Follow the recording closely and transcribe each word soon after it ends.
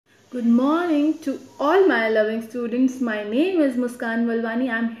Good morning to all my loving students. My name is Muskan Valwani.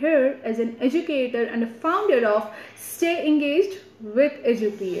 I am here as an educator and a founder of Stay Engaged with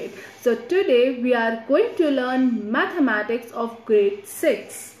EduCreate. So today we are going to learn mathematics of grade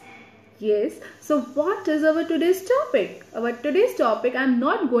 6. Yes, so what is our today's topic? Our today's topic, I am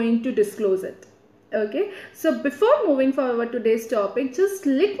not going to disclose it. Okay, so before moving forward today's topic, just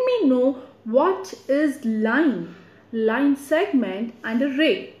let me know what is line segment and a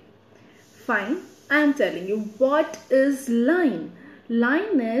ray. Fine, I am telling you what is line.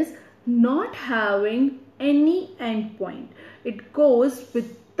 Line is not having any endpoint. It goes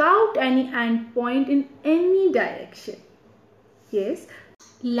without any endpoint in any direction. Yes,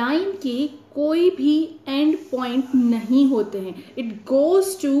 line के कोई भी end point नहीं होते हैं. It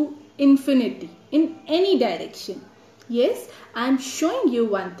goes to infinity in any direction. Yes, I am showing you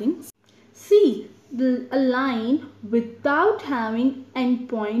one thing. See, a line without having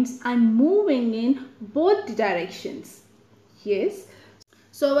endpoints and moving in both directions. Yes.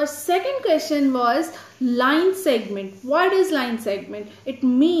 So our second question was line segment. What is line segment? It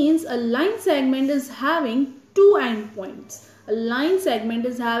means a line segment is having two endpoints. A line segment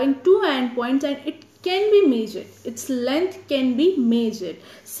is having two endpoints and it can be measured. Its length can be measured.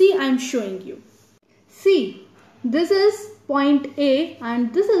 See, I am showing you. See, this is point A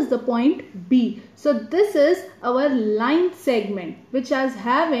and this is the point B. So this is our line segment which is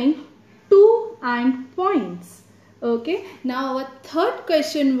having two endpoints. Okay, now our third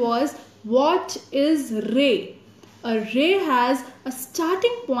question was what is ray? A ray has a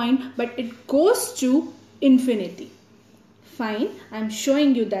starting point but it goes to infinity. Fine, I am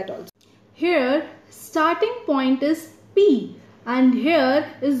showing you that also. Here starting point is P and here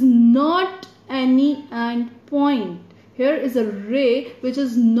is not any end point. Here is a ray which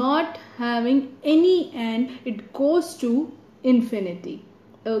is not having any end. It goes to infinity.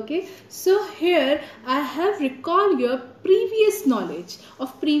 Okay, so here I have recalled your previous knowledge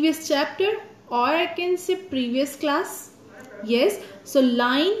of previous chapter, or I can say previous class. Yes, so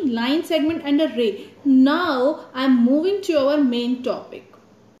line segment and a ray. Now I am moving to our main topic.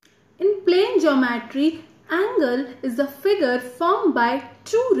 In plane geometry, angle is the figure formed by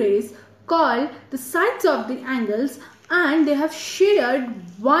two rays called the sides of the angles, and they have shared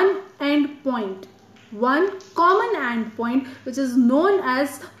one end point, one common end point which is known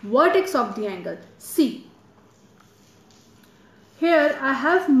as vertex of the angle. See, here I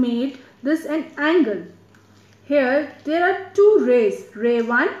have made this an angle. Here there are two rays, ray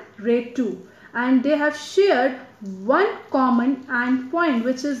 1, ray 2, and they have shared one common end point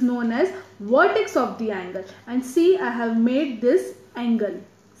which is known as vertex of the angle. And see, I have made this angle.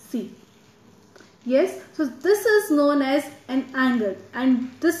 See. Yes, so this is known as an angle and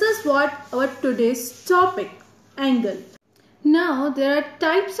this is what our today's topic, angle. Now there are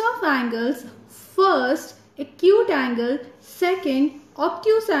types of angles. First, acute angle. Second,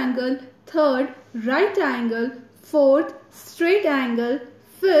 obtuse angle. Third, right angle. Fourth, straight angle.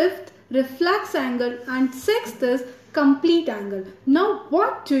 Fifth, reflex angle. And sixth is complete angle. Now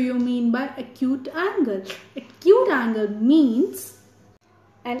what do you mean by acute angle? Acute angle means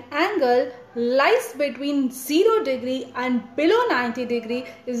an angle lies between 0 degree and below 90 degree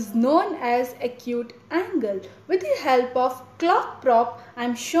is known as acute angle. With the help of clock prop, I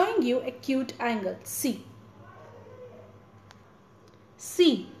am showing you acute angle. See,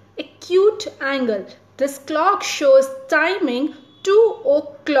 acute angle. This clock shows timing 2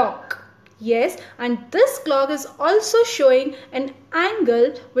 o'clock. Yes, and this clock is also showing an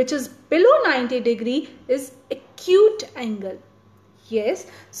angle which is below 90 degree is acute angle. Yes,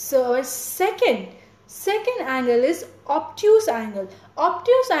 so our second angle is obtuse angle.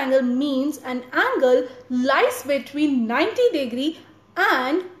 Obtuse angle means an angle lies between 90 degree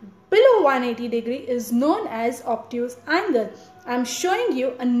and below 180 degree is known as obtuse angle. I am showing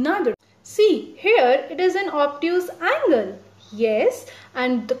you another. See, here it is an obtuse angle. Yes,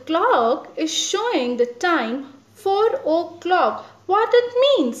 and the clock is showing the time 4 o'clock. What it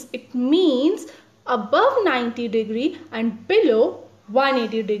means? It means above 90 degree and below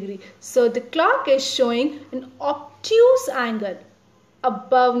 180 degree. So the clock is showing an obtuse angle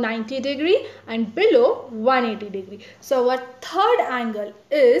above 90 degree and below 180 degree. So our third angle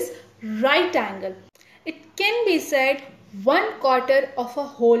is right angle. It can be said 1/4 of a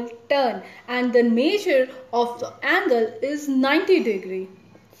whole turn and the measure of the angle is 90 degree.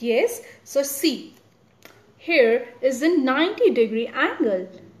 Yes, so see, here is a 90 degree angle.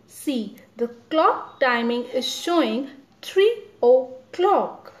 See, the clock timing is showing 3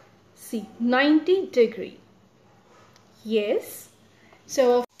 o'clock. See, 90 degree. Yes.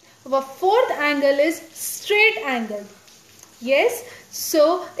 So our fourth angle is straight angle. Yes,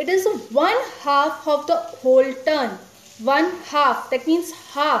 so it is 1/2 of the whole turn. 1/2, that means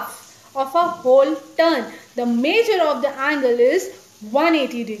half of a whole turn. The measure of the angle is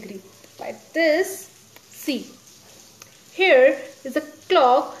 180 degree. By this, see, here is a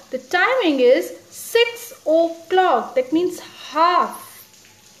clock. The timing is 6 o'clock. That means half.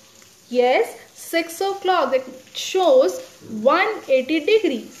 Yes, 6 o'clock. That shows 180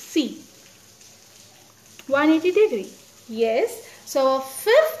 degree. See, 180 degree. Yes, so our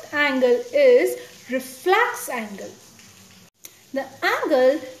fifth angle is reflex angle. The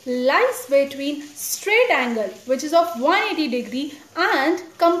angle lies between straight angle, which is of 180 degree, and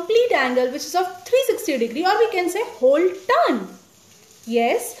complete angle, which is of 360 degree, or we can say whole turn.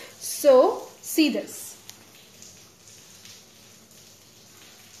 Yes, so see this.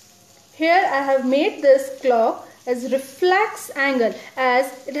 Here I have made this clock as reflex angle,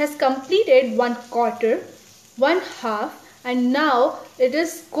 as it has completed 1/4, 1/2, and now it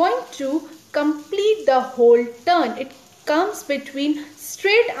is going to complete the whole turn. It comes between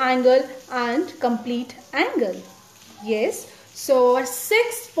straight angle and complete angle. Yes, so our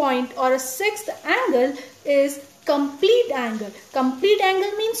sixth point or a sixth angle is complete angle. Complete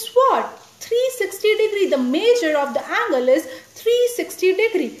angle means what? 360 degree. The measure of the angle is 360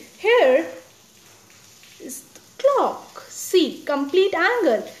 degree. Here is the clock. See, complete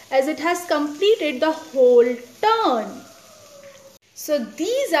angle, as it has completed the whole turn. So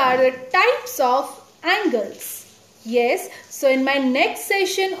these are the types of angles. Yes, so in my next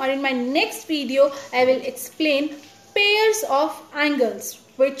session or in my next video, I will explain pairs of angles,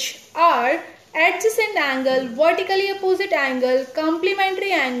 which are adjacent angle, vertically opposite angle,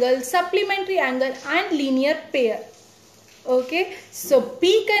 complementary angle, supplementary angle, and linear pair. Okay, so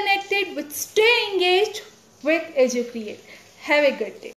be connected with, stay engaged with Educreate. Have a good day.